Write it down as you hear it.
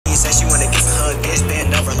said she wanna get some hug, bitch.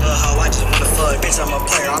 Bend over, little hoe, I just wanna fuck. Bitch, I'm a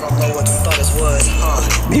player, I don't know what you thought this was,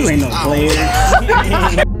 You ain't no player.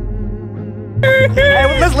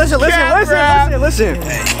 Hey, listen.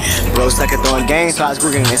 Bro, stuck at throwing game shots,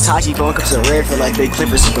 we're getting Itachi throwing cups of red for like big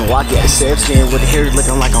clippers. You can walk at the safe skin with the hair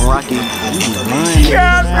looking like I'm Rocky.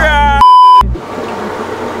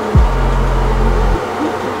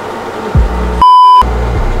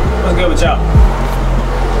 What's good with y'all?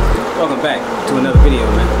 Welcome back to another video,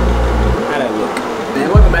 man. How that look? Man,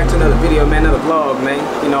 welcome back to another video, man, another vlog, man.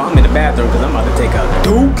 You know, I'm in the bathroom because I'm about to take out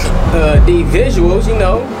Duke. The visuals, you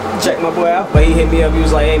know, check my boy out. But he hit me up, he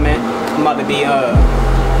was like, hey, man, I'm about to be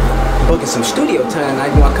booking some studio time. Now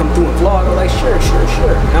you want to come through and vlog? I was like, sure.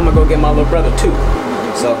 And I'm going to go get my little brother, too.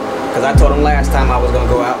 So, because I told him last time I was going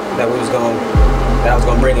to go out that I was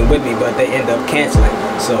going to bring him with me, but they ended up canceling.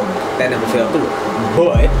 So, that never fell through.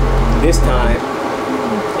 But, this time,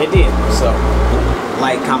 it did. So,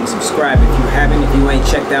 like, comment, subscribe if you haven't. If you ain't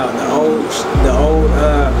checked out the old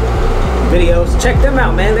videos, check them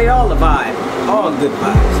out, man. They all a vibe. All good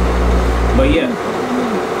vibes. But yeah,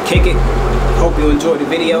 kick it. Hope you enjoyed the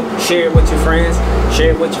video. Share it with your friends. Share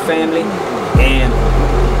it with your family. And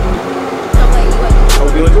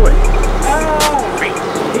hope you enjoy it.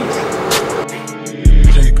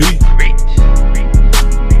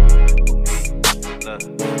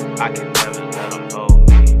 I can never let them hold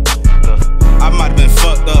me. I might have been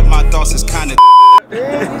fucked up, my thoughts is kinda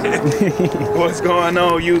What's going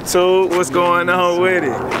on, YouTube? What's going on with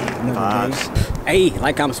it? Hey,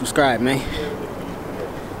 like, comment, subscribe, man.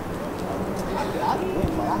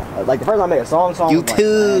 Like the first time I made a song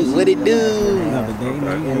YouTube, like, what it do? Another day,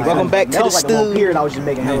 man. Welcome back to the studio. Period, I was just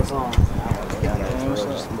making hella songs.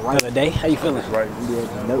 Another day, how you feeling?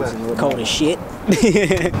 Cold as shit.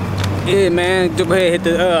 Yeah, man, go ahead, hit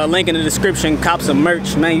the link in the description, cop some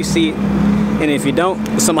merch, man, you see it. And if you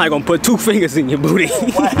don't, somebody gonna put 2 fingers in your booty.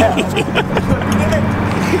 Well,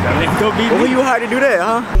 you hard to do that,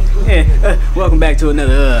 huh? Yeah, welcome back to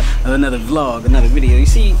another vlog, another video. You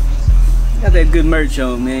see, got that good merch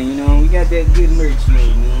on, man, you know, we got that good merch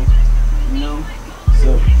made, man, you know.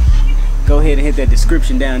 So, go ahead and hit that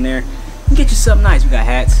description down there and get you something nice. We got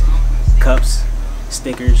hats, cups,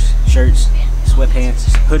 stickers, shirts,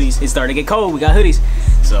 sweatpants, hoodies. It's starting to get cold, we got hoodies.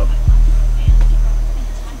 So,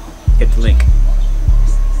 hit the link.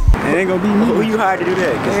 It ain't gonna be me. Who you hired to do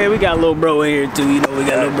that? Yeah, we got a little bro in here too, you know, we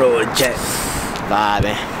got a little bro in the chat.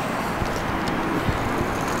 Vibing.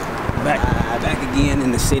 Back again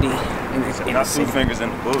in the city. Got 2 fingers in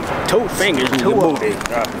the booty. 2 fingers in the booty.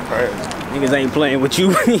 Niggas ain't playing with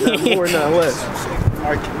you. More, not less.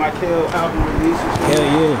 My Kill album release. Hell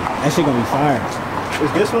yeah, that shit gonna be fire.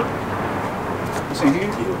 Is this one? See here?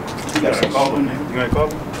 You gotta call him, man. You gonna call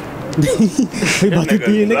him? We about to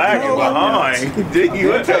be in the lagging behind. Did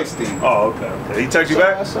you text him? Oh, okay. He text you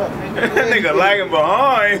back? What's up, Nigga lagging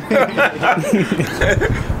behind.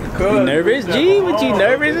 You nervous, G? What, you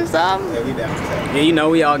nervous or something? Yeah, you know,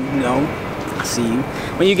 we all, you know, I see you.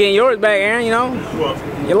 When you getting yours back, Aaron, you know,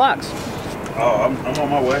 your locks. Oh, I'm on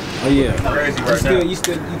my way. Oh yeah. Crazy right now. You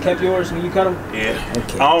kept yours when you cut them? Yeah.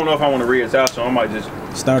 Okay. I don't know if I want to reattach, so I might just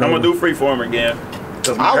start. I'm gonna do freeform again.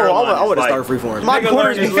 I would have started freeform. My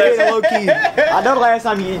corners be fading low key. I know the last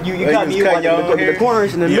time you cut me, like the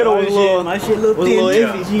corners in the middle was a little, my shit look thin.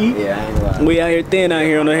 Yeah, I ain't gonna lie. We out here thin out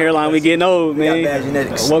here on the hairline. We getting old, man. We got bad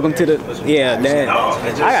genetics. Welcome to the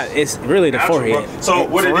it's really the forehead. So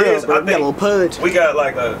what it is, I got a little pudge. We got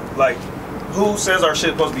like who says our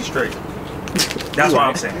shit supposed to be straight? That's what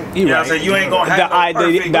I'm saying. You know what I'm saying? You ain't gonna have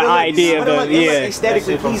the idea of the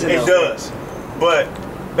aesthetically pleasing. It does, but.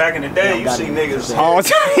 Back in the day, you see niggas. All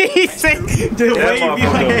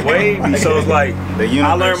wavy. So it's like,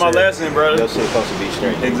 I learned my lesson, bro. That shit supposed to be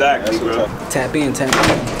straight. Exactly, bro. Tap in. Can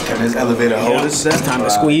this elevator hold us? It's time to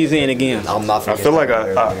squeeze in again. I'm not. I feel like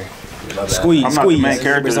Squeeze. I'm not the main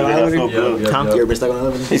character today. I feel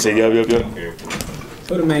good. He said, yup.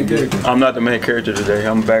 Who the main character? I'm not the main character today.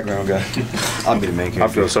 I'm a background guy. I'll be the main character. I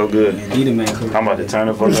feel so good. He the main character. I'm about to turn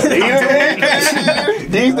the fuck up.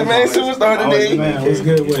 He's the main superstar today. What's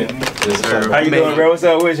good with it? How you doing, bro? What's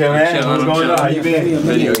up with you, man? What's going on? How you been?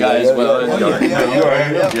 Video guys, well,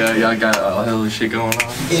 Yeah, y'all got a hell of shit going on.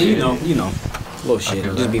 Yeah, you know. Little shit.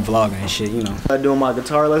 Just be vlogging and shit, you know. I'm doing my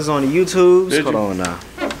guitar lessons on the YouTube. Hold on now.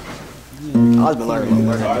 I've been learning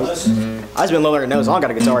notes. I don't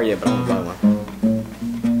got a guitar yet, but I'm gonna buy one.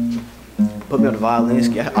 Put me on the violin.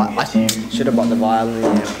 I should have bought the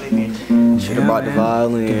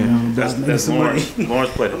violin. That's Lawrence.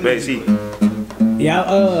 Lawrence played the bass. Yeah,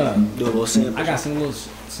 do a little sample. I got some little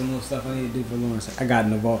stuff I need to do for Lawrence. I got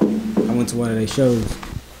in the vault. I went to one of their shows.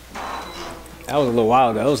 That was a little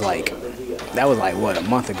while ago. It was like, that was like what, a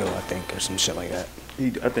month ago, I think, or some shit like that.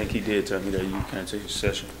 I think he did tell me that you can't take a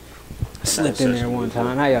session. I slipped in there one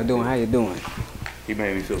time. How y'all doing? How you doing? He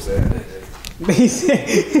made me feel sad. He said,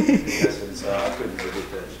 I couldn't forget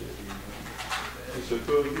that shit. He said,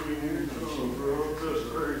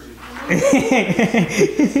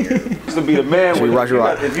 used to be the man.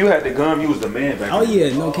 If you had the gun, you was the man back then. oh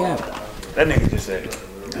yeah, no cap. That nigga just said it.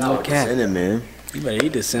 No cap. Send it, man. You better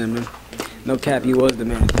eat this cinnamon. No cap, you was the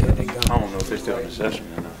man. Yeah, they I don't know if they're still in the session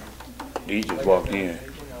or not. He just walked in.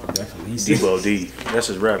 Definitely. Debo D. That's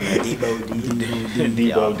his rap name. Debo D.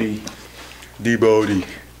 Debo D. Debo D.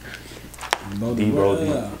 Debo D.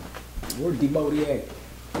 Where Debo D at?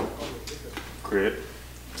 Crib.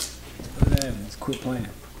 Look at that. Let's quit playing.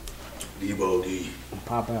 Debo D.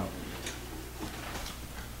 Pop out.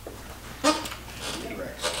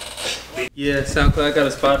 Yeah, SoundCloud. I got a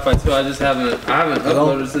Spotify too. I haven't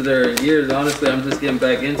uploaded to there in years. Honestly, I'm just getting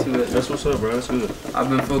back into it. That's what's up, bro. That's good. I've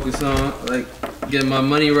been focused on like getting my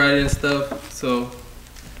money right and stuff. So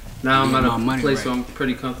now I'm at a place where I'm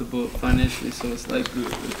pretty comfortable financially. So it's like good.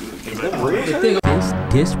 This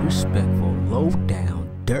disrespectful, low down,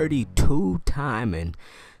 dirty, two-timing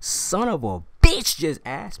son of a bitch just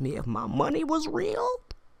asked me if my money was real.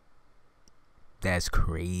 That's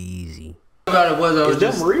crazy. About it was I was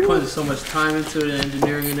just putting so much time into it,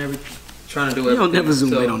 engineering and everything, trying to do everything. You don't never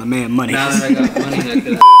zoom in on a man money. Now that I got money, I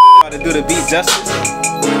could. To do the beat justice.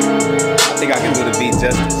 I think I can do the beat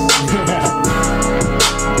justice.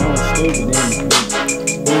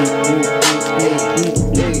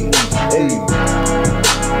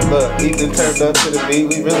 Look, Ethan turned up to the beat.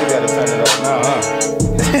 We really gotta turn it up now, huh?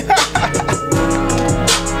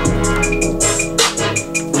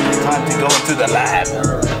 Time to go into the lab.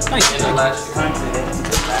 Thank you. Time to head to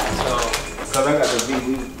the lab. So, cause I got the beat,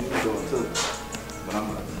 we doing too. But I'm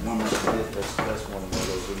gonna warm up a bit. That's one of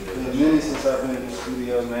those videos. It's been a minute since I've been in the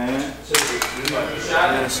studio, man.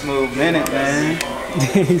 Been a smooth minute, man.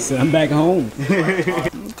 He said, I'm back home.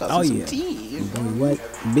 Oh yeah. Boy, what?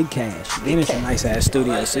 Big cash. Then it's a nice ass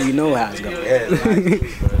studio, so you know how it's going. Yeah, it's nice.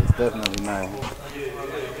 It's definitely nice.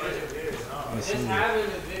 Let's see.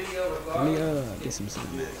 Let me get some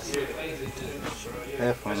cigarettes.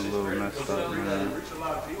 That phone a little messed up, man.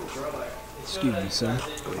 Excuse me, sir.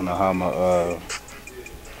 I don't know how my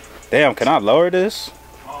damn, can I lower this?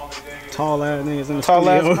 Tall ass niggas in the Tall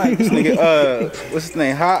ass studio. mic. This nigga, what's his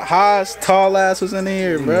name? Haas, tall ass was in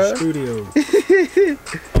here, In bro. the studio.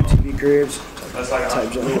 TV cribs.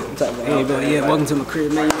 Type joint. Hey, bro, yeah, welcome to my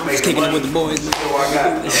crib, man. I'm just kicking it with the boys, man.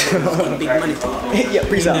 Big money. Yeah,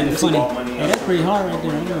 peace out. Nothing funny. Hey, that's pretty hard right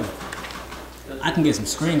there. I know. I can get some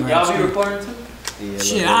screen Y'all grabs. be recording too?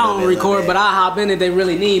 Shit, I don't record, but I hop in if they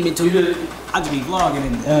really need me to. I just be vlogging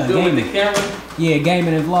and Do it with the gaming. camera? Yeah,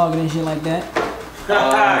 gaming and vlogging and shit like that.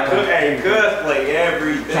 Hey, Gus play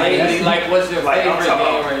everything. Like, what's your Like, I'm favorite talking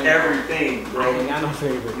game about right now? everything, bro. I got no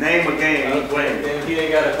favorite. Name a game he playing. He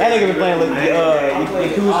ain't got a That nigga been playing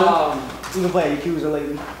Yakuza. Um, He been playing Yakuza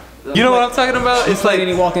lately. You know what I'm talking about? It's Played like,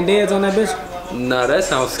 any Walking Deads on that bitch? nah, that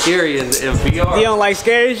sounds scary in VR. You don't like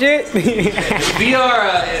scary shit?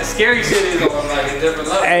 VR, scary shit is on like a different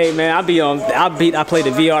level. Hey man, I play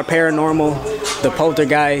the VR Paranormal, the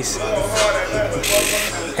Poltergeist,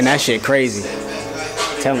 and that shit crazy.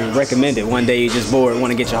 Tell me, recommend it. One day you just bored,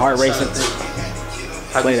 want to get your heart racing.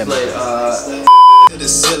 Play that. To the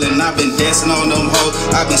ceiling, I've been dancing on them hoes.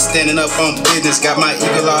 I've been standing up on business, got my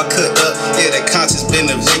eagle all cut up. Yeah, the conscience been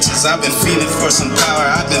the riches. I've been feeling for some power.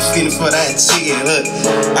 I've been feeling for that chicken. Look,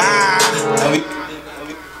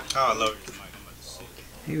 oh Lord.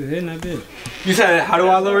 He was hitting that bitch. You said, how do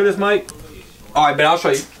I lower this mic? All right, but I'll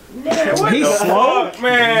show you. He's slow,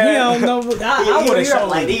 man. He don't know. I would have shown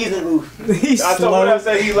like him. these niggas move. He's I told him I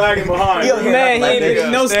slow. said he lagging behind. Man, he ain't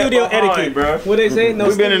Nigga, no step studio behind, etiquette, bro. What they say? No.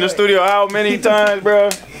 We've been in the studio how many times, bro?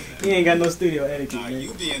 He ain't got no studio etiquette. Man.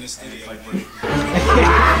 You be in the studio.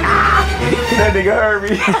 That nigga heard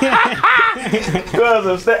me.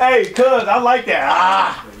 Hey, cuz, I like that.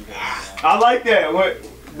 I like that. What,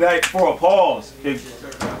 like for a pause.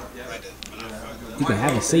 You can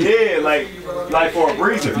have a seat. Yeah, like for a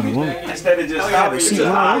breather. Instead of just stopping.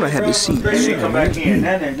 I'm gonna have this seat. She come back in.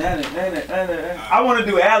 I want to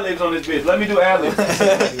do ad-libs on this bitch. Let me do ad-libs.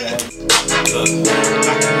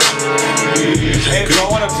 Hey, do I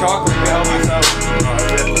want a chocolate to help myself?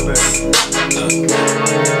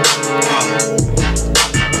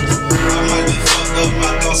 I might be fucked up,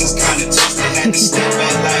 my thoughts is kinda twisted. Had to step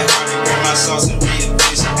back like Harvey, grab my sauce and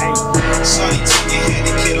reinvest. Shorty took it, had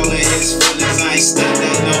the kid all in his feelings. I ain't stuck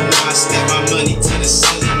that no more. I step my money to the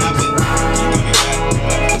ceiling. I've been keeping it back in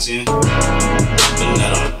my kitchen.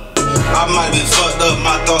 I might have been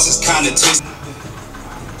thoughts is kinda twisted.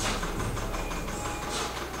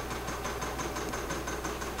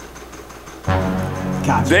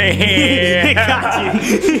 Damn.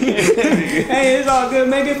 Hey, it's all good.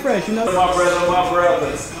 Make it fresh, you know. My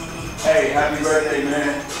brothers. Hey, happy birthday,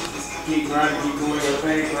 man. Keep grinding, keep doing your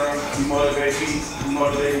thing, bro. You motivate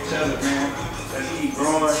each other, man. Let's keep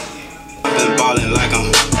growing. I've been ballin' like I'm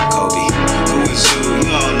Kobe. Who is you? You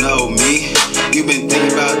don't know me. You been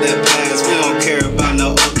thinking about that past. We don't care about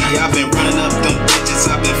no OD. I've been running up them bitches.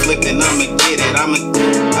 I've been flipping. I'ma get it.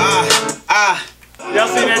 Y'all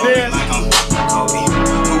see that dance? Like I'm Kobe.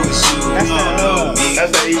 Who is you? You don't know me.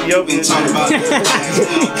 That's that Ethiopian. Been talking about that past. We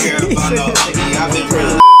don't care about no OD. I've been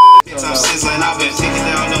running up. I'm sizzling. I've been taking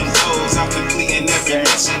down them toes. I'm completing every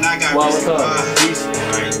mission. I got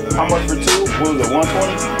How much for two? What was it,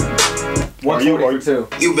 120?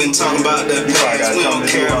 You've been talking about the past, we don't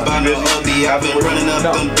care about no OD. I've been running up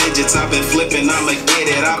them digits, I've been flipping, I'ma get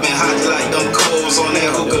it. I've been hot like them coals on that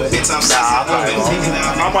hookah, bitch. I'm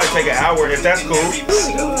I might take an hour if that's cool.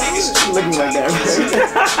 Looking like that.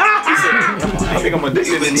 I think I'm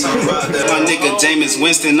addicted. You've been talking about that. My nigga Jameis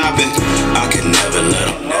Winston, I could never let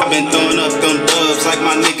him. I've been throwing up them dubs like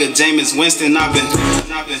my nigga Jameis Winston.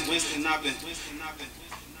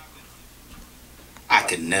 I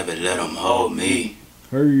could never let him hold me.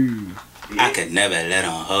 I could never let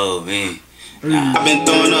him hold me. I've been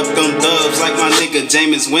throwing up them dubs like my nigga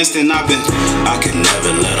Jameis Winston. I could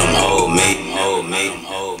never let him hold me. Hold me.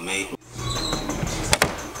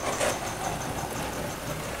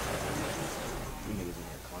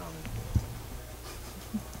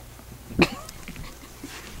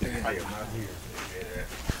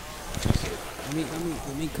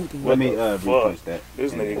 Let me cook it. Let me repost that.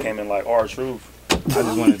 This nigga came in like R-Truth. I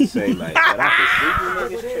just wanted to say like, but I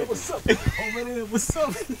can see What's up? Over there, what's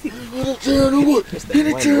up?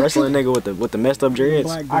 Wrestling nigga with the messed up dreads.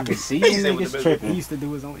 I can see you niggas tripping. He used to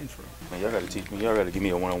do his own intro. Man, y'all gotta teach me. Y'all gotta give me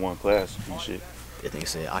a one-on-one class and shit. This nigga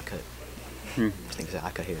said I cut. This nigga said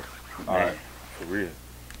I cut hair. All right, for real.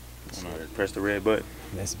 Press the red button.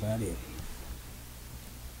 That's about it.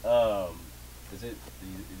 Is it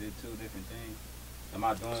two different things? Am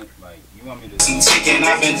I doing like you want me to? Chicken,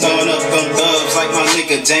 I've been throwing up them dubs like my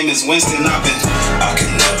nigga Jameis Winston. I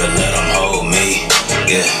could never let him hold me.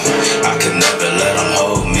 Yeah, I could never let him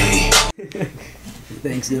hold me.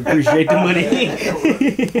 Thanks, I appreciate the money.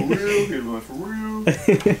 For real.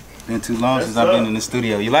 Been too long since I've been in the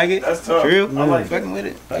studio. You like it? That's tough. True? I like fucking with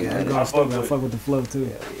it. I fuck with the flow too.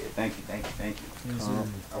 Thank you.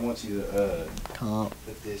 I want you to Comp.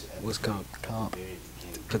 put this. What's comp? Comp.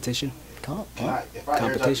 Petition? Comp. If I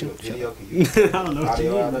Competition? video, can you I don't know what you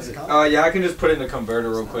audio out mean. of it? Oh yeah, I can just put it in the converter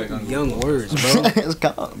real quick. Young words, bro. It's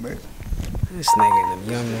comp, bro. This nigga in them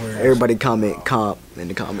young words. Everybody comment comp in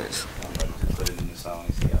the comments. Just put it in the song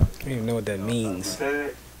and see how I don't even know what that means.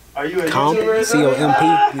 Are you a Comp? YouTuber? C-O-M-P?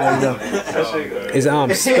 That shit good. Is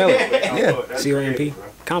spell it. Yeah. That's C-O-M-P? crazy, bro.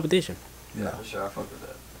 Competition. Yeah. For sure, I fuck with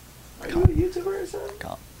that. Are you a YouTuber or something?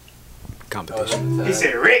 Competition. He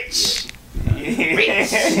said rich.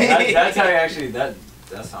 That's how you actually that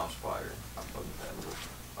sounds fire. I fuck with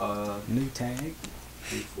that. New tag.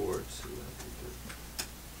 3, 4,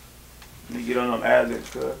 2, You get on them ad-libs,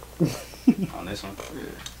 cuz. on this one.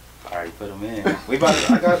 Yeah. Alright, put them in. We about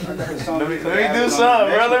to, I got the song. Let me do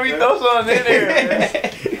something, bro. Let me throw something in there, man.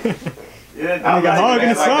 Yeah, I'm nigga hogging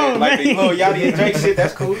the song, like the man. little Yachty and Drake shit,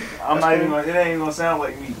 that's cool. I'm not even gonna, it ain't even gonna sound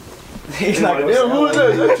like me. He's Like, damn, who is that?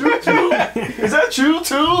 Is that true too? Is that true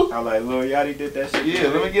too? I'm like, Lil Yachty did that shit. Yeah,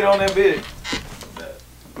 let me get on that bit.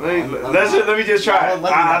 Let me just try it.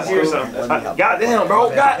 I hear something. Goddamn, bro.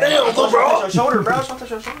 Goddamn, bro. Your shoulder, bro. Show your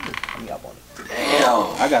shoulder. Let me up on it.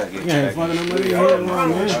 Damn. I gotta get Yeah, checked. fucking them money in here, man.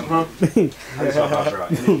 I just want my bro.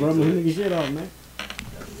 Rubbing nigga shit off, man.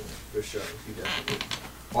 For sure.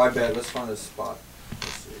 Oh, I bet. Let's find a spot.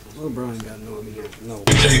 Little bro ain't got no.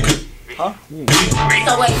 Huh?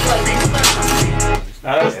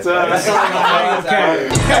 That's tough. That's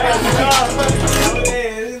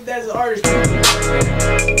That's an artist. We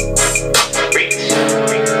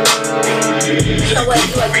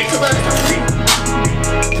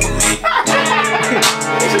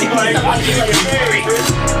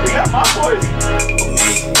got my voice.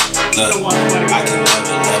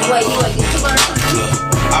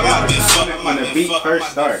 I've been fucking When the beat first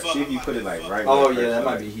starts, see if you put it like right. Oh when it yeah, first that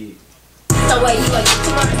might starts. be heat. So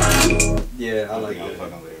Yeah, I like I'm it.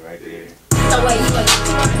 fucking with it right there.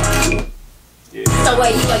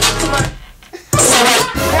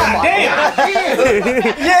 Oh my damn.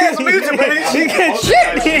 Yeah, some YouTube, baby. She get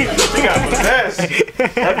shit. She got possessed.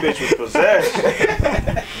 That bitch was possessed.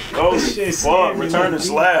 Oh shit, fuck. Return the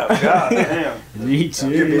slab. God damn. Reach So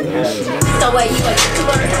wait, you a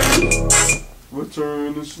YouTuber?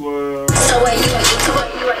 Return the slab. So wait, you a YouTuber?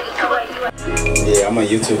 Yeah, I'm a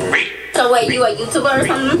YouTuber. So wait, you a YouTuber or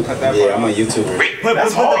something? Yeah, I'm a YouTuber.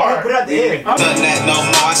 That's hard. Put out the end. Done that no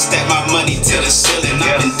more, I stack my money to the ceiling.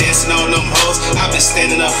 I've been dancing on them hoes, I've been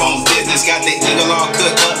standing up on business. Got the eagle all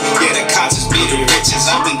cooked up, yeah, the conscious be the riches.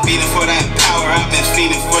 I've been feeding for that power, I've been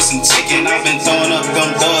feeding for some chicken. I've been throwing up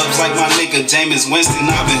them dubs like my nigga Jameis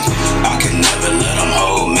Winston. I can never let them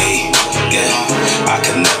hold me, yeah, I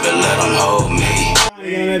can never let them hold me.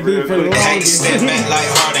 I had to step back like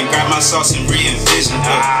hard and grab my sauce and re-envision.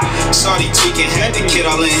 Shorty tweaking, had the kid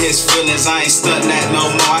all in his feelings. I ain't stunting that no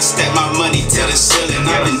more. I stack my money to the ceiling.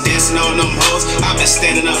 I've been dancing on them hoes. I've been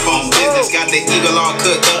standing up on business. Got the eagle all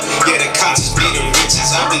cooked up. Yeah, the conscious be the riches.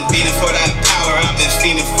 I've been feeding for that power. I've been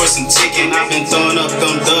feeding for some chicken. I've been throwing up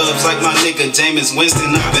them dubs like my nigga Jameis Winston.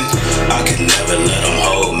 I could never let them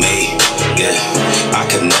hold me. Yeah, I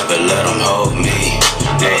could never let them hold me.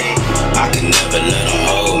 Yeah, I could never let them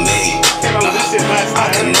hold me. I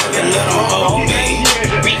could never let them hold me.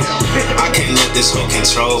 I can't let this hoe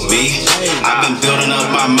control me. I've been building up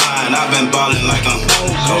my mind. I've been balling like I'm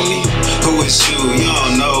Kobe. Who is you? You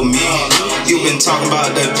don't know me. You been talking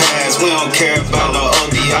about the past. We don't care about no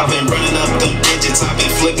OD. I've been running up them digits. I've been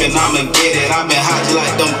flipping. I'ma get it. I've been hot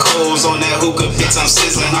like them coals on that hookah, bitch. I'm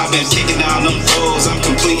sizzling. I've been kicking down them doors. I'm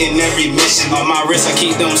completing every mission. On my wrist, I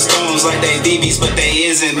keep them stones like they BBs, but they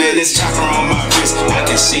isn't. Man, this chopper on my wrist. I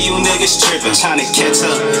can see you niggas tripping, trying to catch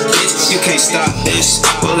up. Bitch, you can't stop this.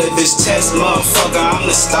 Well, if it's test, motherfucker, I'm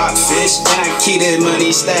the stockfish. And I keep that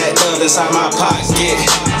money stacked up inside my pocket.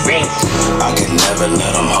 I can never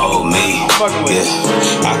let them hold me. Yeah,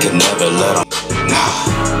 I can never let them. Nah.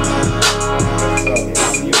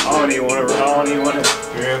 I don't even want to.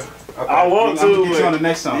 Yeah. Okay. I want to. I'm gonna get you on the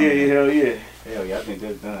next song. Yeah, hell yeah. Hell yeah, I think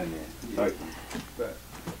that's done, yeah. Like,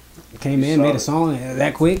 Came in, made a song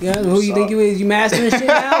that quick. Who you think you is? You mastering shit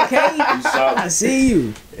now? Okay. I see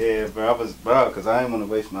you. yeah, bro, because I didn't want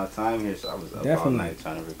to waste my time here, so I was up all night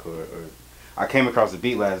trying to record. Or I came across the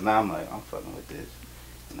beat last night, I'm like, I'm fucking with this.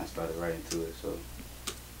 And I started writing to it, so.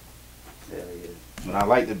 Hell yeah. When I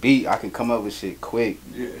like the beat, I can come up with shit quick.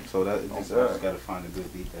 Yeah. So I just gotta find a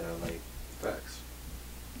good beat that I like. Facts.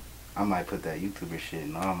 I might put that YouTuber shit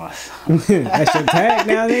in all my songs. That's your tag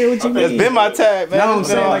now, nigga? What you mean? It's been my tag, man. No, I'm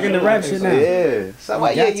saying like in the rap shit now. Yeah. So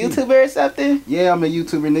what, you a YouTuber or something? Yeah, I'm a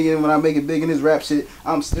YouTuber, nigga. And when I make it big in this rap shit,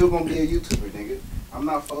 I'm still gonna be a YouTuber, nigga. I'm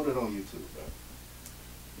not folded on YouTube,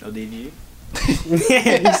 bro. No DDG?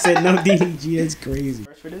 He said no DDG. That's crazy.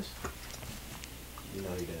 First for this? You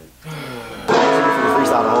know he did.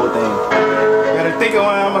 Freestyle the whole thing. Gotta think of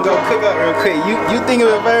one. I'm gonna go cook up real quick. You think of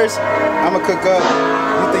a verse, I'm gonna cook up.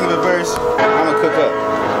 You think of a verse, I'm gonna cook up.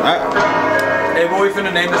 Alright? Hey, what we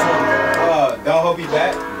finna name this one? Don't Hold Me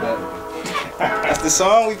Back. That's the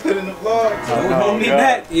song we put in the vlog. Don't hold me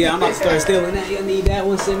back. Yeah, I'm about to start stealing that. You need that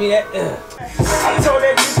one? Send me that. I told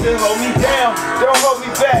that bitch to hold me down, don't hold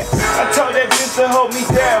me back. I told that bitch to hold me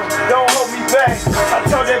down, don't hold me back. I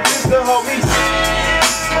told that bitch to hold me down,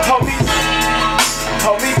 hold me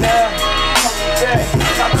back.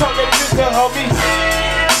 I told that bitch to hold me,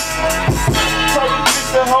 told that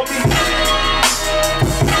bitch to hold me.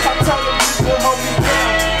 I told that bitch to hold me down,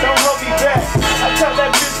 don't hold me back. I told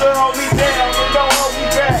that bitch to hold me down, and don't hold me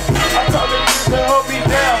back. I told that bitch to hold me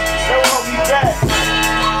down, don't hold me back.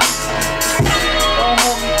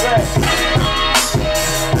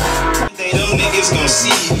 Them niggas gon'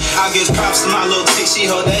 see. I give props to my little chick, she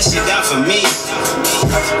hold that shit down for me.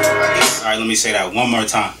 Alright, let me say that one more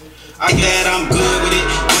time. I get I'm good with it.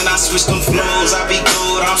 When I switch them flows, I be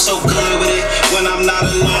good, I'm so good with it. When I'm not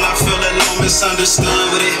alone, I feel alone, misunderstood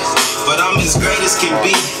with it. But I'm as great as can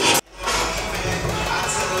be.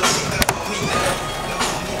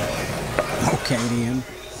 Okay, then.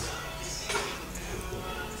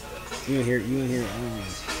 You in here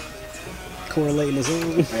correlating the song?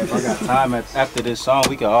 Man, if I got time after this song,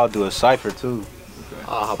 we can all do a cypher too.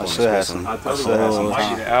 I should have some. I should have some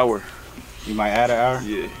time. An hour. You might add an hour?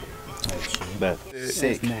 Yeah. Bet.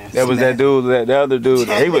 Sick. That was that dude, the other dude.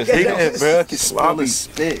 He was bro. sloppy.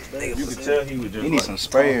 Spit. You could tell he was just. You need some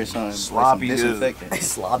spray or something. Sloppy like some disinfectant.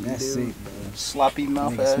 Sloppy dude. Sloppy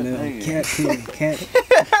mouth ass Smell like nigga.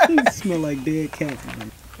 cat. Smell like dead cat.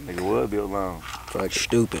 Nigga would be alone. Fuck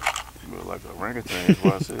stupid. Look like a orangutan. That's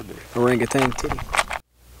why I said that. Orangutan titty.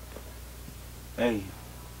 Hey.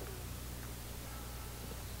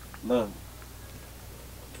 Look.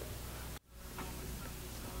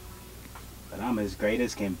 I'm as great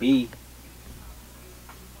as can be.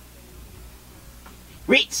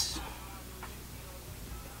 Reach.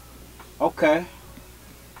 Okay.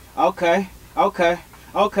 Okay. Okay.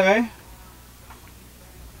 Okay.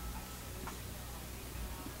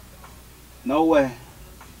 No way.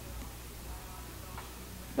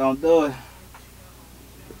 Don't do it.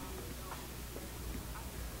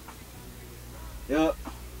 Yup.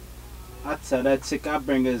 I tell that chick I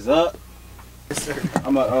bring us up. Yes, sir.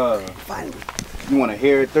 I'm a Finally. You want to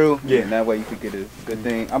hear it through? Yeah. And that way you could get a good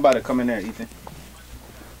thing. I'm about to come in there, Ethan.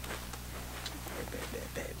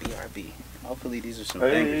 BRB. Hopefully these are some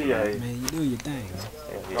bangers. Man, you do your thing.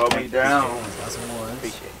 Hold me down.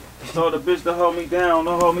 Appreciate it. I told the bitch to hold me down,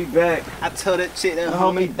 don't hold me back. I told that chick that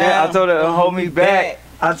Hold me down. I told her to hold me back.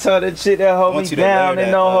 I told that chick that hold me down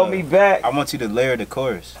and don't hold me back. I want you to layer the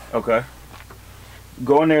chorus. Okay.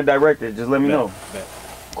 Go in there and direct it. Just let me know. Bet.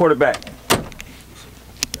 Quarterback.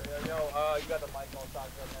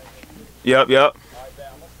 Yep.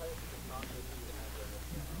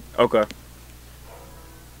 Okay.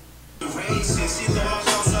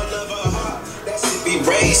 Be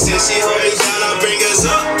racing, she hold me down, I bring us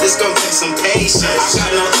up. This gon' take some patience. I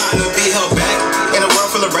got no time to be held back in a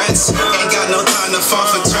world full of rats. Ain't got no time to fall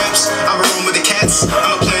for traps. I'm a room with the cats.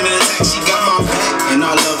 I'm a plan to attack. She got my back, and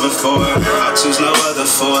I love her for it. I choose no other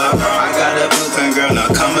for it. I got a blueprint, girl.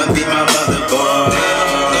 Now come and be my mother, boy.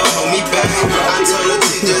 Don't hold me back. I tell her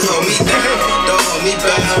to just hold me down. Don't hold me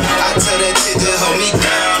back. I tell that chick to hold me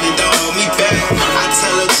down and don't hold me back. I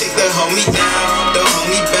tell her chick to hold me down. Don't hold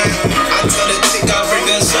me back. I tell that chick I bring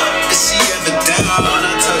us up if she ever down.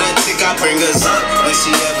 I tell that chick I bring us up when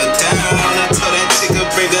she ever down. I tell that chick I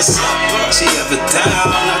bring us up she ever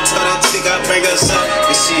down. I tell that chick I bring us up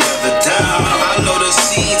if she ever down. I know the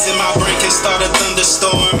seeds in my brain can start a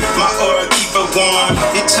thunderstorm. My aura keep it warm.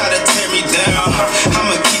 They try to tear me down.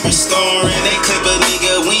 I'ma keep restoring. They clip a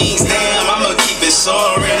nigga wings. Damn, I'ma keep it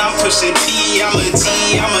soaring. I'm pushing P, I'm a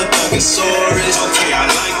T, I'm a Thugosaurus. Okay, I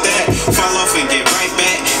like that. Fall off and get right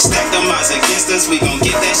back. Stack them odds against us, we gon'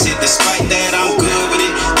 get that shit. Despite that, I'm good with it.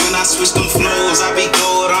 When I switch them flows, I be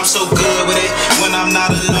gold, I'm so good with it. When I'm not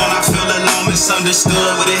alone, I feel alone,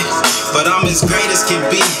 misunderstood with it. But I'm as great as can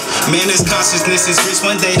be. Man, this consciousness is rich,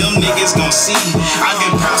 one day them niggas gon' see. I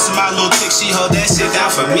give props to my little chick, she hold that shit down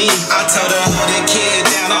for me. I told her hold that kid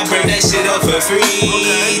down, I bring that shit up for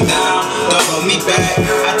free. Down, don't hold me back.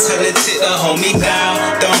 I tell her chick to hold me down,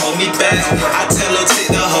 don't hold me back. I tell her chick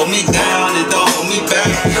to hold me down and don't hold me back.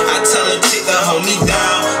 I tell her chick to hold me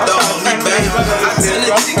down, don't hold me back. I tell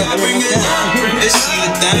her chick I bring it up, if she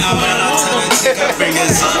down. I tell her chick I bring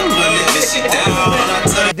it up, if she down. I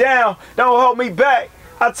tell her Down, don't hold me back.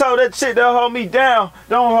 I told that chick to hold me down,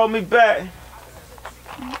 don't hold me back.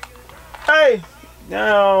 Hey,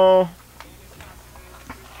 down.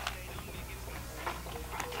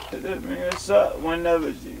 Bring us up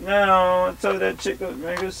whenever she down. I told that chick to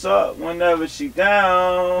bring us up whenever she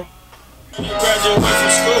down. graduate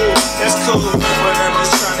from school, that's cool. But I'm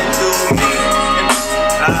just trying to do me.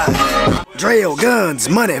 Drill, guns,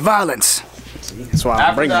 money, violence. That's why I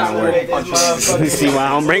don't bring him nowhere. You see why I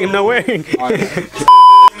don't bring him nowhere? Me down,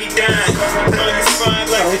 know you fine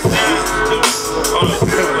like it down.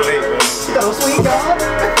 Sweet God.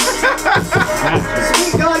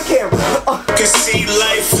 Sweet God camera. Can see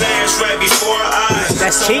life flash right before our eyes.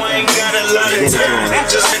 That's so cheap. I ain't got a lot of time.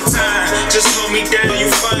 Just in time. Just hold me down. You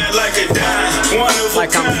fine like a dime. One of a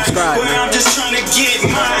kind. But I'm just trying to get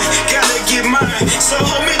mine. Gotta get mine. So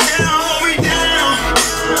hold me down. Hold me down.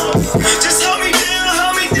 Just hold me down.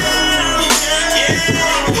 Hold me down.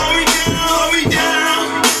 Yeah. Hold me down. Hold me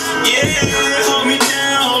down. Yeah. Hold me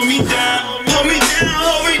down. Hold me down. Hold me down.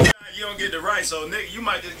 Hold me down. You don't get the right, so nigga, you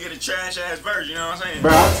might just get a trash ass version. You know what I'm saying?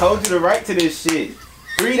 Bro, I told you to write to this shit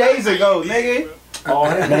 3 days ago, nigga. Oh,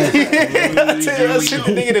 I sent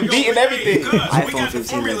the nigga the beat and everything. iPhone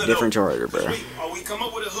 15 is a different charger, bro.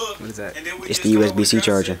 What is that? It's the USB-C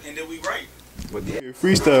charger.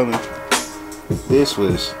 Freestyling. This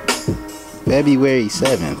was February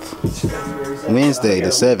 7th. Wednesday the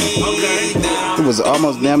 7th. It was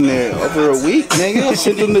almost damn near over a week, nigga. I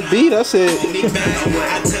sent him the beat. I said,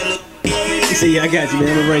 See, I got you, man.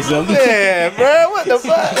 I'm gonna bring something. yeah, bro, what the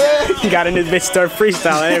fuck, man? Got in this bitch, start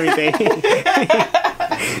freestyling everything.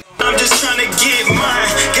 I'm just trying to get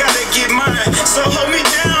mine, gotta get mine. So hold me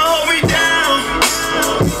down, hold me down.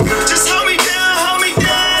 Just hold me down, hold me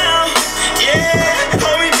down. Yeah,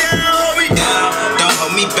 hold me down, hold me down. Don't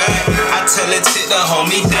hold me back. I tell it to hold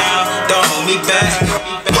me down. Don't hold me back.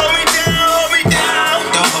 Hold me down, hold me down.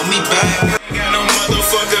 Don't hold me back. Got no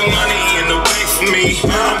motherfucking money in the bank for me.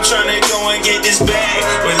 I'm trying to go and get this bag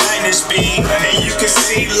with lightning speed. And you can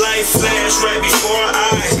see life flash right before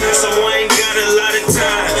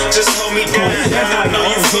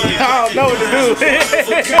to it.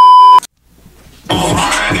 I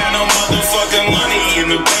ain't got no motherfucking money in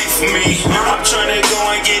the bank for me. I'm tryna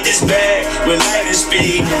go and get this bag with lightning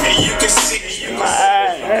speed. And you can see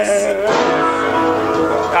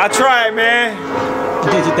I tried, man.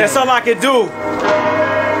 That's all I can do.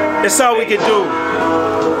 That's all we can do.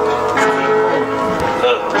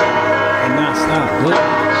 And not stop. Look.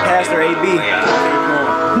 Pastor AB.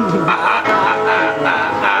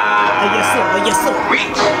 Yes, sir.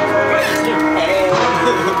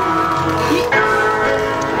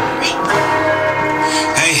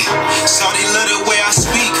 Hey, shawty love the way I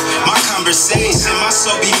speak. My conversation, my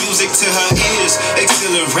soul be music to her ears.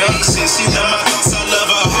 Exhilaration. She love my thoughts, I love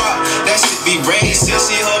her heart. That shit be racing.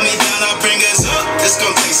 She hold me down, I bring us up. It's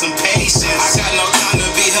gonna take some patience. I got no time to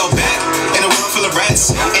be held back in a world full of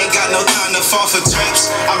rats. Ain't got no time to fall for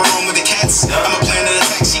traps. I'ma roam with the cats. I'm a plan to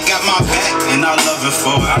attack. She got my back, and I love her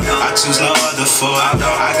for it. I choose no other for it.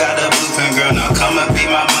 I got a blueprint, girl. Now come and be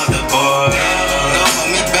my mother, boy. Don't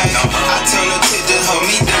hold me back. I tell her to just hold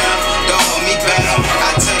me down. Don't hold me back.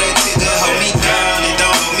 I tell her to just hold me down and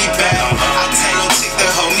don't hold me back. I tell her chick to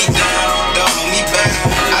hold me down. Don't hold me back.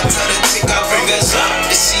 I tell the chick I bring us up.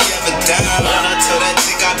 Is she ever down? I tell that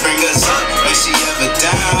chick I bring us up. Is she ever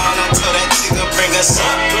down? I tell that chick I bring us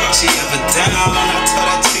up. She ever down? I tell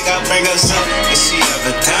that chick I bring us up. Is she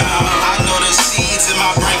ever down? I know the seeds in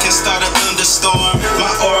my brain can start a thunderstorm.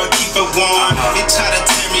 My aura keep it warm. They try to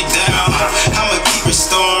tear me down. I'ma keep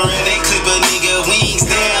restoring. They clip a nigga wings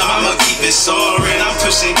down. I'ma keep it soaring. I'm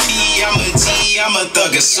pushing P. I'm a G. I'm a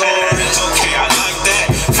thuggosaurus. Okay, I like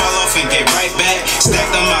that. Fall off and get right back. Stack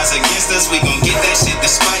them odds against us. We gon' get that shit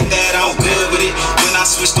despite that. I'm good with it. When I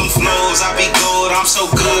switch them flows, I be gold. I'm so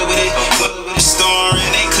good with it. Restoring.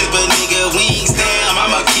 They clip a nigga wings down.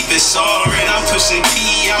 I'ma keep it soaring. I'm pushing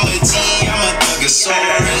P. I'm a G. I'm a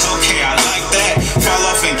thuggosaurus. Okay, I like that. Fall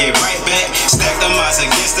off and get right back. Stack them odds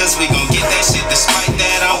against us. We gon' get that shit despite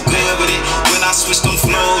that. I'm good with it. When I switch them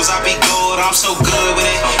flows, I be gold. I'm so good with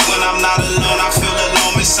it. When I'm not alone, I feel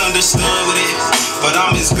alone, misunderstood with it. But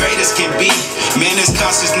I'm as great as can be. Man, this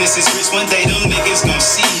consciousness is rich. One day them niggas gon'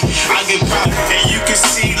 see. I get proud. And you can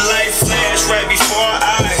see life flash right before our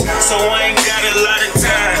eyes. So I ain't got a lot of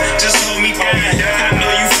time. Just hold me down. I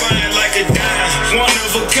know you fine like a dime. One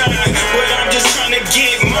of a kind. But I'm just trying to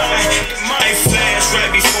get mine. Life flash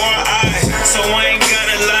right before our eyes. So I ain't got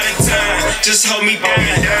a lot of time. Just hold me down.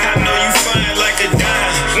 I know you fine like a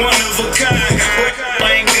dime. One of a kind. But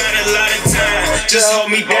I ain't got a lot of time. Just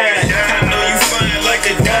hold me down. I know you fine like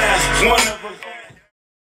a dime. One of a kind.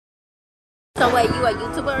 So wait, you a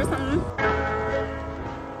YouTuber or something?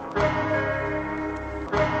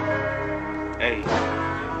 Hey,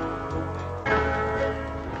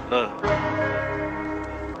 look,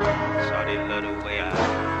 shawty love the way I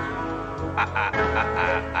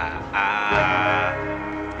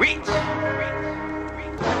reach.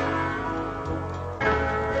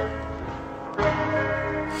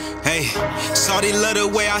 Hey, shawty love the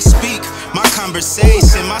way I speak. My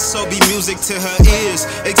conversation, my soul be music to her ears.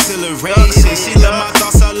 Exhilaration. She love my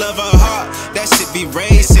thoughts, I love her heart. That shit be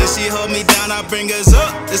racing. She hold me down, I bring us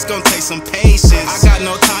up. It's gonna take some patience. I got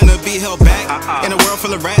no time to be held back in a world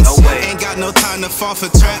full of rats. Ain't got no time to fall for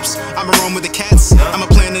traps. I'ma roam with the cats. I'ma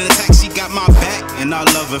plan an attack. She got my back, and I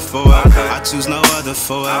love her for it. I choose no other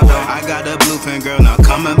for it. I got a blueprint, girl. Now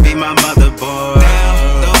come and be my mother, boy.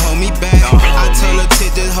 Don't hold me back. I tell her to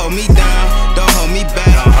just hold me down. Don't hold me back.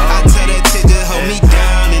 I tell that chick to hold me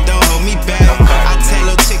down and don't hold me back. I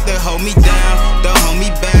tell her chick to hold me down. Don't hold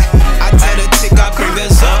me back. I tell the chick I bring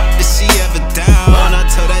us up. Is she ever down? I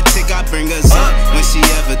tell that chick I bring us up. When she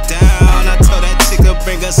ever down, I tell that chick I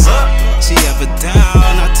bring us up. She ever down?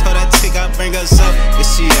 I tell that chick I bring us up. Is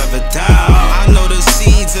she ever down? I know the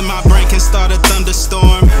seeds in my brain can start a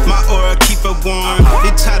thunderstorm. My aura keep it warm.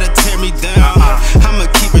 They try to tear me down.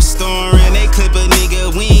 I'ma keep restoring. They clip a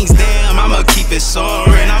nigga wings down. I'ma keep it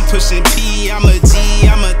soaring. I'm pushing P. I'm a G.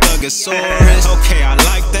 I'm a thuggosaurus. Okay, I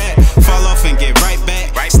like that. Fall off and get right back.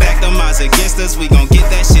 Stack them odds against us. We gon' get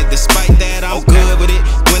that shit despite that. I'm good with it.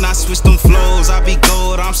 When I switch them flows, I be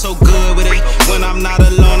gold. I'm so good with it. When I'm not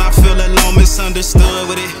alone, I feel alone, misunderstood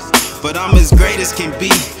with it. But I'm as great as can be.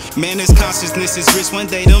 Man, this consciousness is rich. One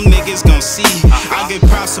day them niggas gon' see. I give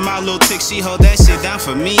props to my little chick. She hold that shit down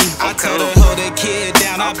for me. I tell her hold that kid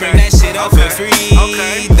down. I bring that shit up for free.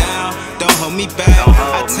 Down, don't hold me back.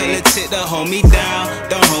 I tell her chick to hold me down.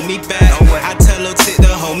 Don't hold me back. I tell her chick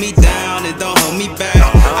to hold me down and don't hold me back.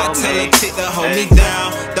 I tell her chick to hold me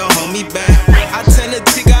down. Don't hold me back. I tell her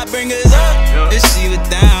chick I bring her up if she was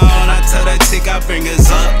down. I tell that chick I bring her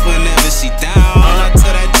up whenever she down. I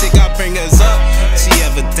tell that chick I bring her up. She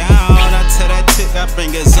ever down? I tell that chick I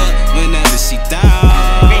bring her up whenever she down.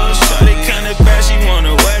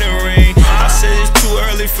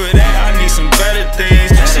 for that, I need some better things.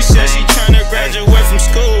 She said she tryna graduate from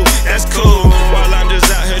school, that's cool. While I'm just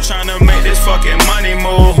out here tryna make this fucking money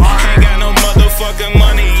move. Ain't got no motherfucking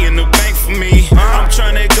money in the bank for me. I'm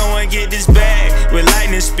tryna go and get this bag with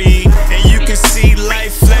lightning speed. And you can see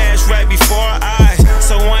life flash right before our eyes.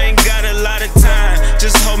 So I ain't got a lot of time,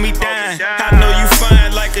 just hold me down. I know you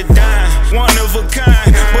fine like a dime, one of a kind.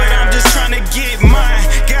 But I'm just tryna get mine,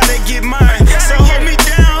 gotta get mine. So hold me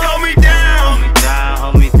down, hold me down.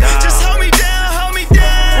 Hold me down, just hold me down, hold me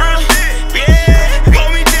down. Yeah,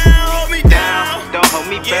 hold me down, hold me down. Don't hold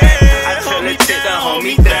me back, I tell the chick to hold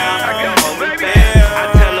me down. Don't hold me back,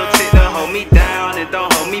 I tell the chick to hold me down. And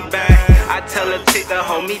don't hold me back, I tell the chick to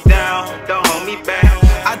hold me down. Don't hold me back.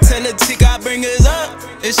 I tell the chick I bring her up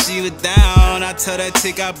if she was down. I tell that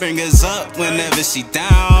chick I bring her up whenever she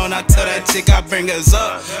down. I tell that chick I bring her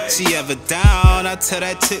up she ever down. I tell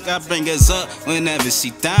that chick I bring her up whenever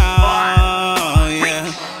she down.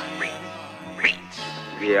 Yeah.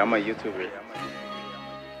 Yeah, I'm a YouTuber.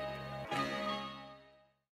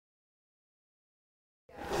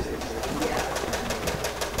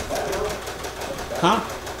 Huh?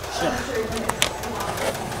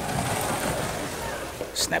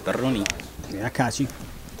 Snapperoni. Yeah, I caught you.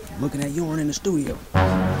 Looking at urine in the studio.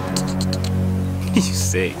 You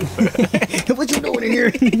sick. What you doing in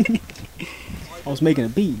here? I was making a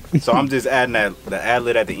beat. So I'm just adding the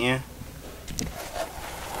ad-lib at the end.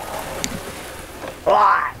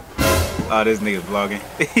 Oh, this nigga's vlogging.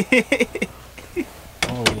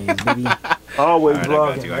 Always, baby. Always Right,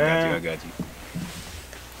 vlogging, I got you.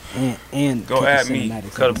 And Go add me,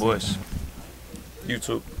 cinematics Cutter at the same Boys. time.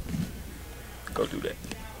 YouTube. Go do that.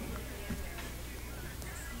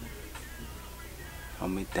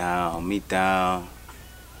 Hold me down, hold me down.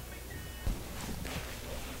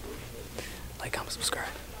 Like, comment, subscribe.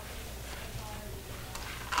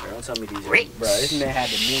 Bro, don't tell me these. Bro, this man had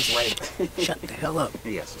the mince right. Shut the hell up.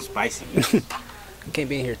 He got some spicy. I can't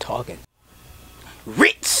be in here talking.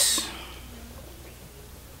 Ritz.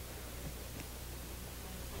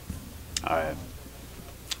 Alright.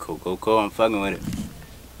 Cool. I'm fucking with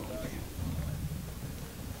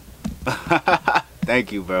it.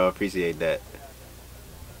 Thank you, bro. Appreciate that.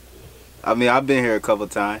 I mean, I've been here a couple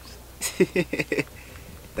times.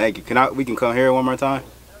 Thank you. We can come here one more time?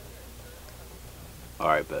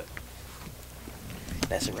 Alright, bet.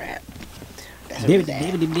 That's a wrap.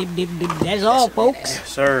 That's all, folks. Yes,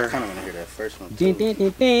 sir. I kind of want to hear that first one. Hold me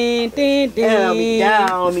down.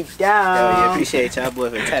 Yo, yeah, appreciate y'all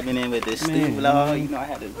boys for tapping in with this stupid vlog. You know, I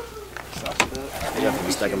had to sauce it up. They got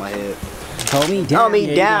me stuck in my head. Hold me down. Hold me Yeah,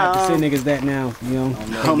 you down. have to send niggas that now, you know.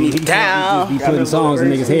 Hold me down. Be putting songs in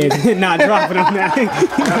niggas' heads, not dropping them now. you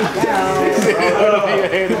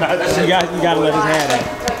gotta let us have that.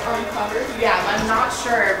 Yeah, I'm not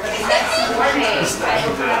sure, but next morning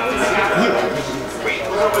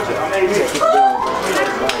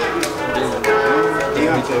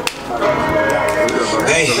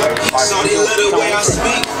Hey, shawty love the way I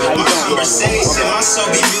speak. My conversation, my soul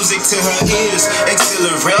be music to her ears.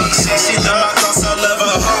 Exhilaration. She love my thoughts, I love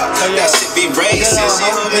her heart. That shit be racing. She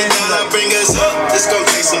hold me down, I bring us up. It's gonna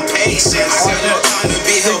take some patience. Got no time to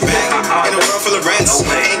be held back in a world full of rats.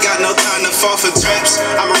 Ain't got no time to fall for traps.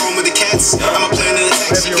 I'ma roam with the cats. I'ma play in the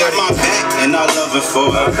attack. She got my back, and I love her for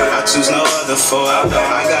it. I choose no other for it.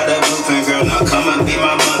 I got a blueprint, girl. Now come and be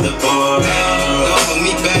my motherboard. Don't hold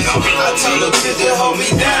me back. I tell the kid to hold me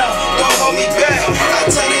down. Don't hold me back. I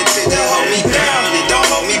tell the kid to hold me down. And don't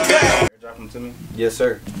hold me back. Drop them to me. Yes,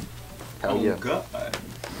 sir. Hell yeah. God.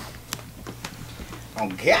 On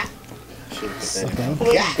God. Shit,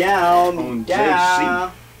 Down. On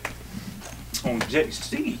Down. On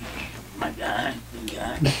JC. My God.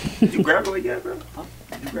 Did you graduate yet, bro? Huh?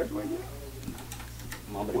 Did you graduate yet?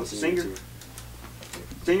 What, singer?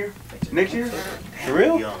 Senior? Next year? For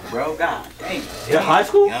real? Young, bro. God dang. Yeah, high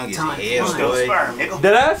school? Young as hell, boy.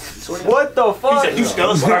 Dead ass? What the fuck? He said you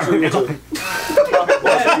still a sperm, nigga.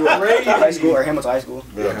 High school or Hamilton High School?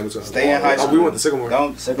 Yeah, Hamilton. Stay in high school. We went to Sycamore.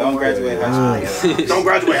 Don't graduate high school. Don't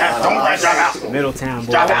graduate high school. Middletown,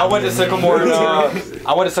 boy. I went to Sycamore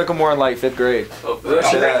in like 5th grade.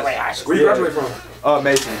 Where you graduate from?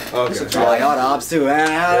 Mason. Okay. Oh, y'all the ops too,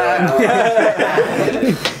 man.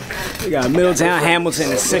 We got Middletown, Hamilton,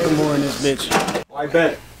 and Sycamore in this bitch. I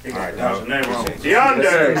bet. Alright, that was the name wrong.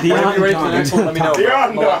 DeAndre! When you ready for the next one, let me know.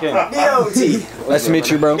 DOT. Nice to meet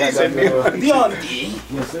you, bro. Yes, sir.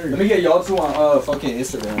 Let me get y'all two on fucking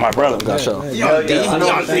Instagram. My brother. Got show. I know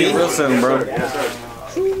I'm seeing real soon, bro.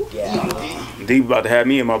 D about to have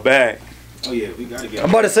me in my bag. Oh yeah, we gotta get. I'm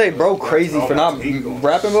about to say, bro, crazy for not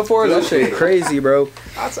rapping before. That shit crazy, bro.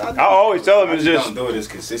 I always tell him it's just. Don't do it as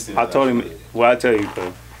consistent. I told him, well, I tell you,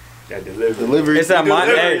 bro. That delivery. It's that mind.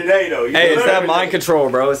 Today, though. Hey, it's that mind control,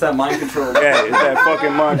 bro. It's that mind control. Yeah, it's that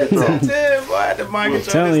fucking mind control. Yeah, boy, I had the mind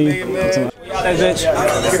control this nigga, man. That bitch.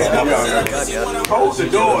 Hold the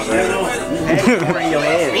door, man. Bring your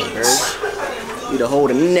hand, bro. You to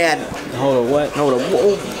hold a net. Hold a what? Hold a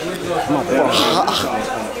whoa.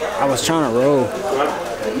 I was trying to roll.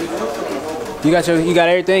 You got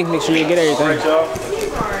everything? Make sure you get everything.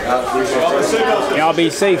 Y'all be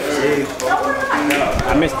safe.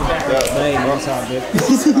 I missed it. Hey, man, it's all good.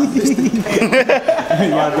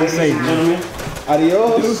 Y'all be safe, man.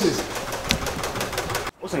 Adios.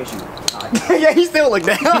 What's that shit? Yeah, he still look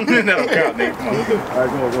down. No, count, nigga. Come on. Alright,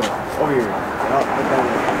 go on. Over here.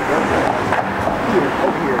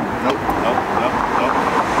 Over here. Nope.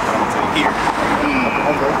 Here.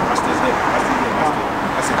 Okay. Watch this hip.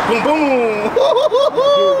 That's it. Boom, boom. I'm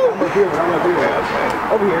up here.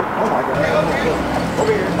 Over here. Oh my god.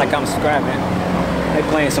 Over here. Like I'm subscribing. They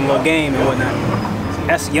playing some little game and whatnot.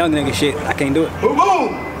 That's young nigga shit. I can't do it. Boom,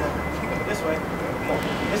 boom. This way.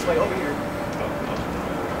 This way, over here.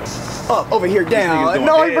 Up, over here, down.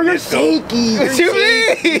 No, bro, you're shaky. What you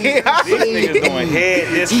mean? This nigga's doing head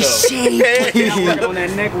disco. He's shaky. I'm working on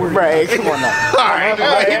that neck work. Right, come on now.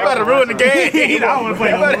 Alright, he about to ruin the game. I don't want to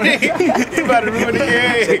play no more. He about to ruin the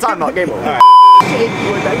game. Time out, game over. Alright.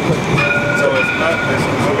 So it's up, this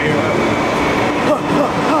one's over here.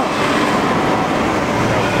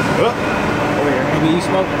 Over here. Maybe you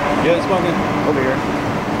smoke? Yeah, smoking. Over here.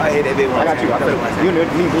 I hate that big one. I got you. You know,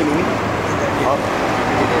 me. Up.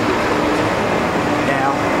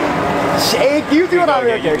 Down. Shake. You do it over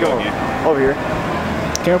here. Okay, go on. Over here.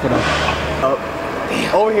 Careful though. Up.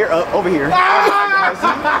 Over here. Up. Over here.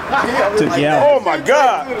 Took you out. Oh my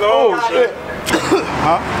god. Oh shit.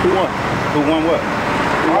 Huh? Who won? Who won what?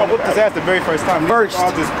 I whooped his ass the very first time. First.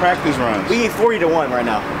 All just practice runs. We 40-1 right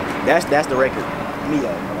now. That's the record. Me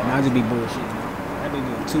though. Now just be bullshit. That be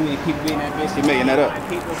doing too many people in that bitch. He making that up.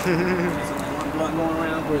 Going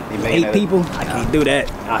around with He making 8 that people. I can't do that.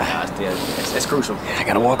 That's crucial. I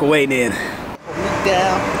gotta walk away then. Hold me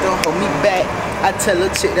down, don't hold me back. I tell a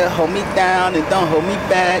chick to hold me down and don't hold me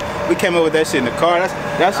back. We came up with that shit in the car.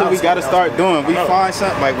 That's what we gotta start doing. We find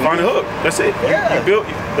something like Find the hook. That's it. You built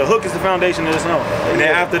the hook is the foundation of the song. And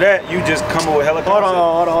then after that, you just come up with helicopter.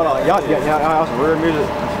 Hold on. Y'all some real music.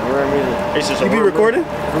 You be recording?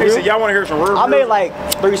 He said, y'all want to hear some real I made like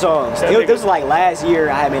 3 songs. This was like last year.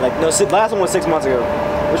 I had made like last one was 6 months ago.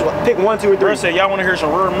 Which one? Pick 1, 2, or 3. Bro said, y'all want to hear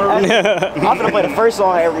some real music? I'm gonna play the first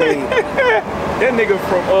song I ever made. That nigga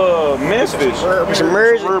from Memphis.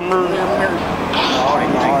 Submerged.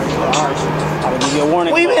 I'll give you a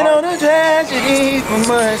warning. We've been on a tragedy for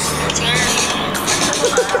months.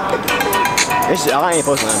 I ain't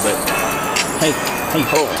posting that, but Hey,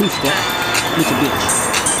 2-step. It's a bitch.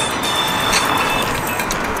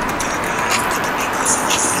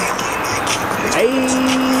 Hey.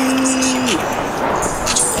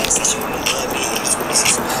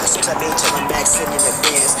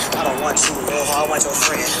 I don't want you, love her, I want your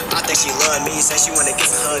friend. I think she love me, say she wanna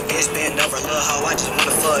kiss a hug, bitch. Been never love her, I just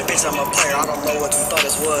wanna fuck. Bitch, I'm a player, I don't know what you thought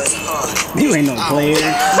this was. You ain't no player.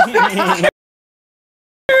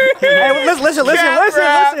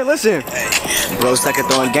 hey, listen. Bro stuck at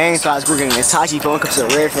throwing game, so I was working in Tachi phone cups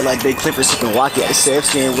of red for like big clippers sipping walkie at the self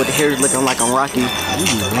skin with the hair looking like I'm Rocky.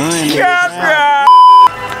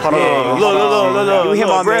 Hold on. Look. You hear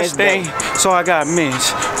my breast thing, so I got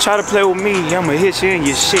mints. Try to play with me, I'ma hit you in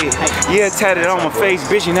your shit. Yeah, tatted on my face,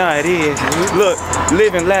 bitch, you know how it is. Look,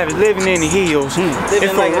 living lavish, living in the hills.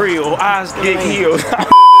 It's for real, eyes get healed.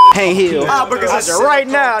 Hey, heel. Right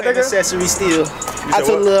now, nigga. Accessory still. I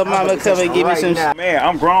told little mama come and give me some shit. Man,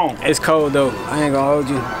 I'm grown. It's cold though. I ain't gonna hold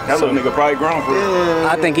you. That little nigga probably grown for real.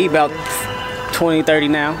 I think he about 20, 30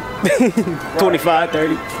 now. 25,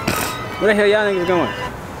 30. Where the hell y'all niggas going?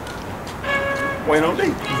 Wait on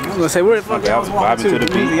me. I'm gonna say, where the fuck y'all walking to? the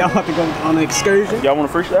beat. Y'all have to go on an excursion? Y'all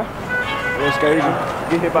want to freestyle? Excursion?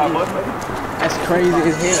 Get hit by a bus, maybe? That's crazy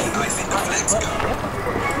as hell.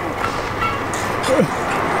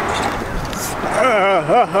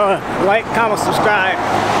 Like, comment, subscribe.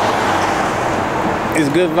 It's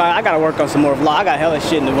good vibe. I gotta work on some more vlog. I got hella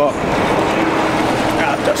shit in the vault.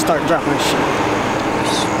 I gotta start dropping shit.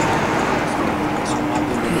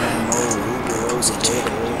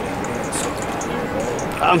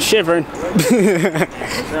 I'm shivering.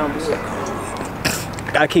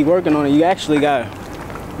 Gotta keep working on it. You actually gotta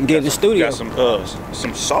get in the studio. Got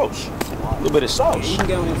some sauce. A little bit of sauce. You can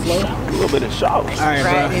get on the floor. A little bit of sauce. Alright,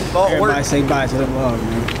 bro. Everybody say bye to the vlog,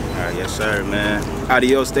 man. Alright, yes sir, man.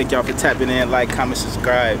 Adios. Thank y'all for tapping in. Like, comment,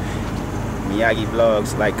 subscribe. Miyagi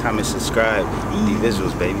Vlogs. Like, comment, subscribe. D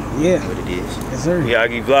Visuals, baby. Yeah. What it is. Yes, sir.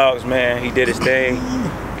 Miyagi Vlogs, man. He did his thing.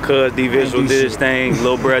 Cuz D Visual did his thing.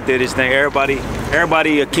 Lil Bruh did his thing.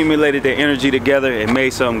 Everybody accumulated their energy together and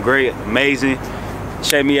made something great, amazing.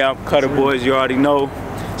 Check me out, Cutter Boys. You already know.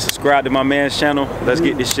 Subscribe to my man's channel. Let's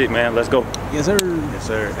get this shit, man. Let's go. Yes, sir. Yes,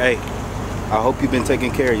 sir. Hey, I hope you've been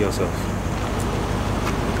taking care of yourself.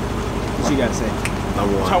 What you gotta say?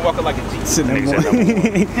 Number one. I'm walking like a G.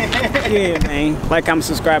 Yeah, man. Like, comment,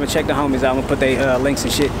 subscribe, and check the homies out. I'm gonna put their links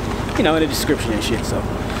and shit, you know, in the description and shit. So,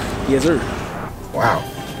 yes, sir. Wow,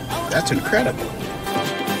 that's incredible.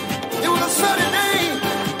 It was a